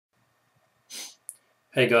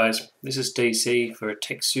Hey guys, this is DC for a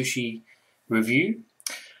TekSushi review.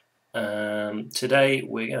 Today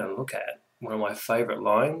we're going to look at one of my favourite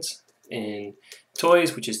lines in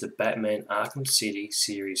toys, which is the Batman Arkham City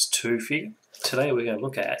Series 2 figure. Today we're going to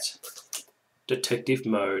look at Detective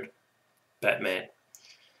Mode Batman.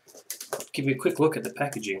 Give you a quick look at the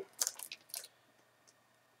packaging.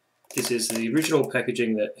 This is the original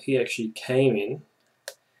packaging that he actually came in.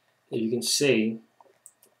 As you can see,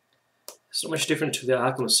 it's not much different to the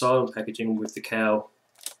Arkham Asylum packaging with the cow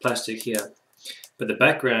plastic here, but the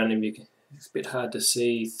background, it's a bit hard to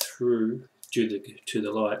see through due to the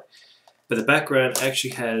light, but the background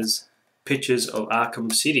actually has pictures of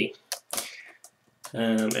Arkham City.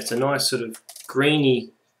 It's a nice sort of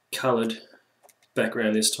greeny coloured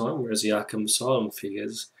background this time, whereas the Arkham Asylum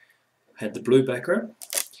figures had the blue background.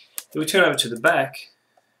 If we turn over to the back,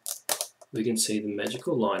 we can see the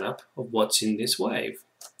magical lineup of what's in this wave.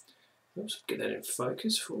 Oops, get that in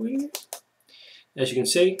focus for you. As you can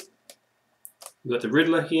see, we've got the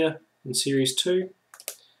Riddler here in Series 2.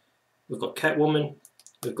 We've got Catwoman.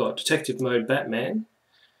 We've got Detective Mode Batman.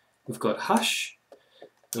 We've got Hush.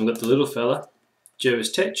 And we've got the little fella,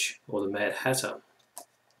 Jervis Tetch, or the Mad Hatter.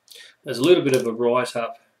 There's a little bit of a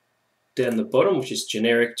write-up down the bottom, which is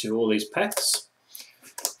generic to all these packs.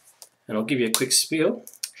 And I'll give you a quick spiel. It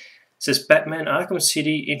says, Batman Arkham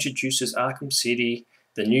City introduces Arkham City,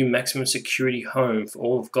 the new maximum security home for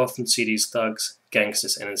all of Gotham City's thugs,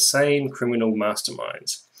 gangsters, and insane criminal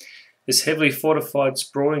masterminds. This heavily fortified,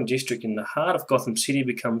 sprawling district in the heart of Gotham City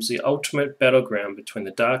becomes the ultimate battleground between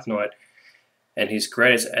the Dark Knight and his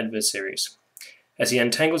greatest adversaries, as he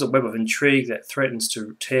untangles a web of intrigue that threatens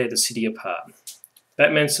to tear the city apart.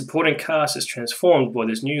 Batman's supporting cast is transformed by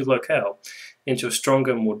this new locale into a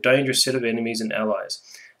stronger, more dangerous set of enemies and allies,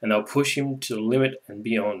 and they'll push him to the limit and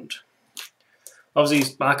beyond.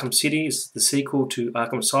 Obviously, Arkham City is the sequel to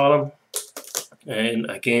Arkham Asylum, and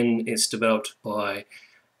again, it's developed by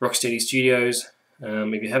Rocksteady Studios.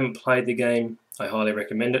 If you haven't played the game, I highly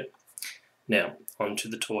recommend it. Now, on to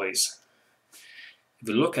the toys. If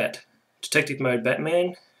we look at Detective Mode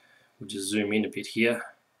Batman, we'll just zoom in a bit here.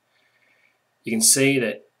 You can see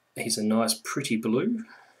that he's a nice, pretty blue.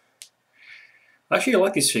 Actually, I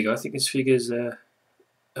like this figure. I think this figure is a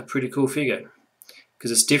pretty cool figure, because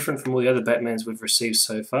it's different from all the other Batmans we've received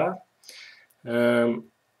so far.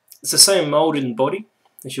 It's the same mould and body,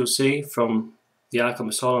 as you'll see, from the Arkham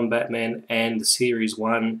Asylum Batman and the Series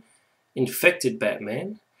 1 Infected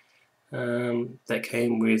Batman that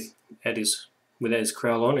came with his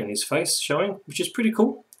crown on and his face showing, which is pretty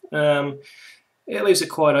cool. It leaves it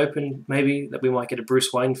quite open, maybe, that we might get a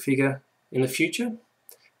Bruce Wayne figure in the future.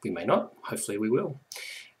 We may not, hopefully we will.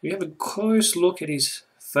 If you have a close look at his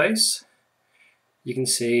face, you can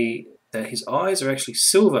see that his eyes are actually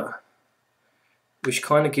silver, which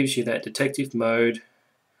kind of gives you that detective mode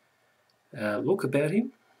look about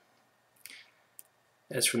him.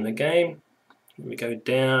 As from the game, when we go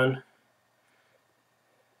down,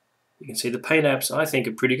 you can see the paint apps I think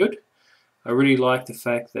are pretty good. I really like the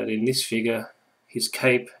fact that in this figure, his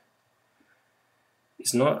cape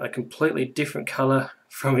is not a completely different colour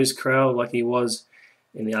from his crown like he was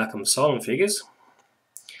in the Arkham Asylum figures.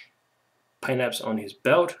 Paint apps on his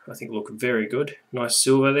belt I think look very good. Nice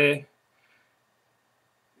silver there.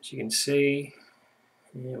 As you can see,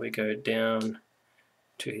 here we go down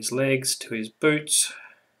to his legs, to his boots.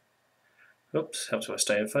 Oops, helps if I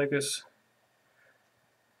stay in focus.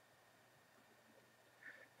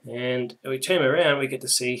 And if we turn him around, we get to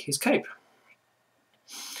see his cape.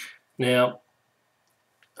 Now,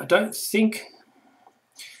 I don't think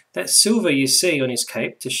that silver you see on his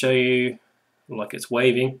cape to show you like it's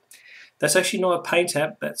waving, that's actually not a paint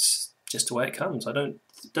app, that's just the way it comes.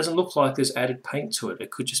 It doesn't look like there's added paint to it.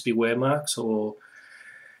 It could just be wear marks or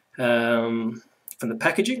from the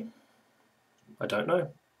packaging. I don't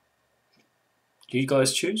know. You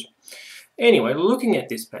guys choose. Anyway, looking at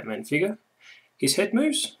this Batman figure, his head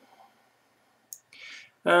moves.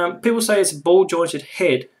 People say it's a ball jointed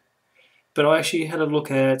head, but I actually had a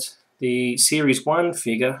look at the Series 1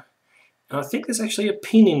 figure, and I think there's actually a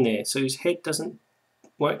pin in there, so his head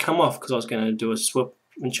won't come off, because I was going to do a swap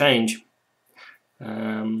and change.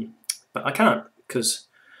 But I can't, because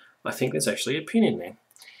I think there's actually a pin in there.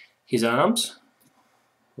 His arms,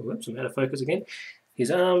 whoops, I'm out of focus again.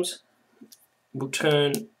 His arms will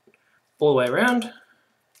turn all the way around.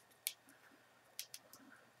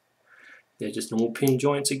 They're just normal pin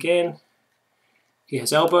joints again. He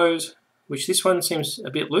has elbows, which this one seems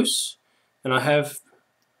a bit loose, and I have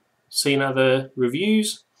seen other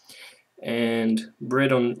reviews and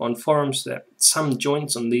read on forums that some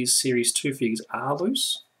joints on these Series 2 figures are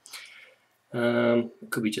loose. It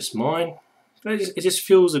could be just mine, but it just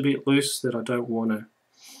feels a bit loose that I don't want to.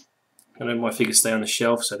 I know my figures stay on the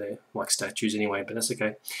shelf, so they're like statues anyway, but that's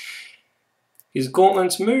okay. His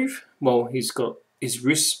gauntlets move. Well, he's got his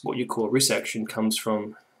wrist, what you call wrist action, comes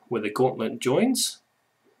from where the gauntlet joins.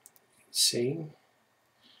 See,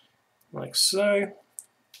 like so.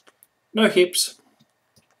 No hips.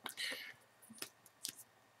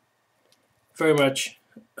 Very much,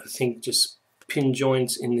 I think, just pin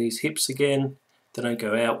joints in these hips again. They don't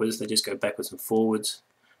go outwards, they just go backwards and forwards.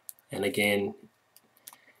 And again,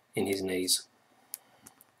 in his knees.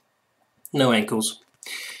 No ankles.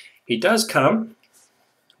 He does come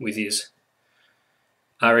with his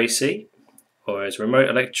REC, or his remote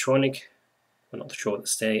electronic. I'm not sure what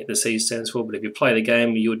the C stands for, but if you play the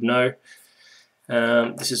game, you would know.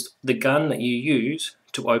 This is the gun that you use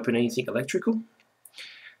to open anything electrical.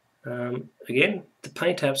 Again, the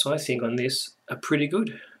paint apps I think on this are pretty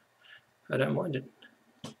good. I don't mind it.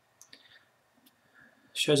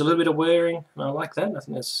 Shows a little bit of wearing, and I like that. I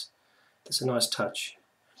think that's a nice touch.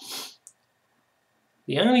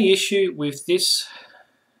 The only issue with this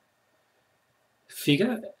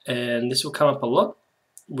figure, and this will come up a lot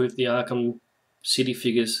with the Arkham City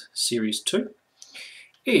Figures Series 2,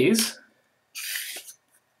 is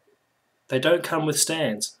they don't come with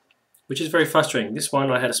stands, which is very frustrating. This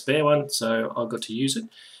one I had a spare one, so I got to use it.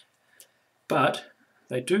 But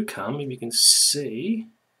they do come, if you can see,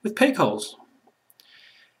 with peg holes.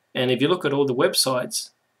 And if you look at all the websites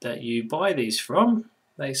that you buy these from,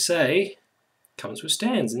 they say it comes with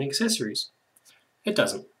stands and accessories. It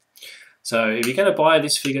doesn't. So if you're going to buy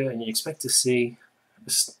this figure and you expect to see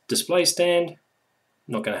a display stand,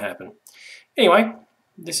 not going to happen. Anyway,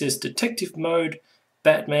 this is Detective Mode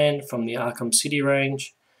Batman from the Arkham City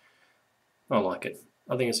range. I like it.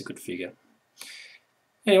 I think it's a good figure.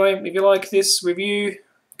 Anyway, if you like this review,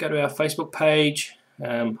 go to our Facebook page,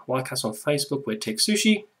 like us on Facebook, we're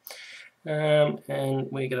TekSushi,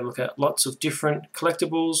 and we're going to look at lots of different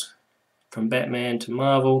collectibles from Batman to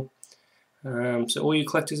Marvel. So all you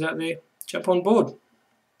collectors out there, jump on board.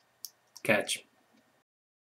 Catch.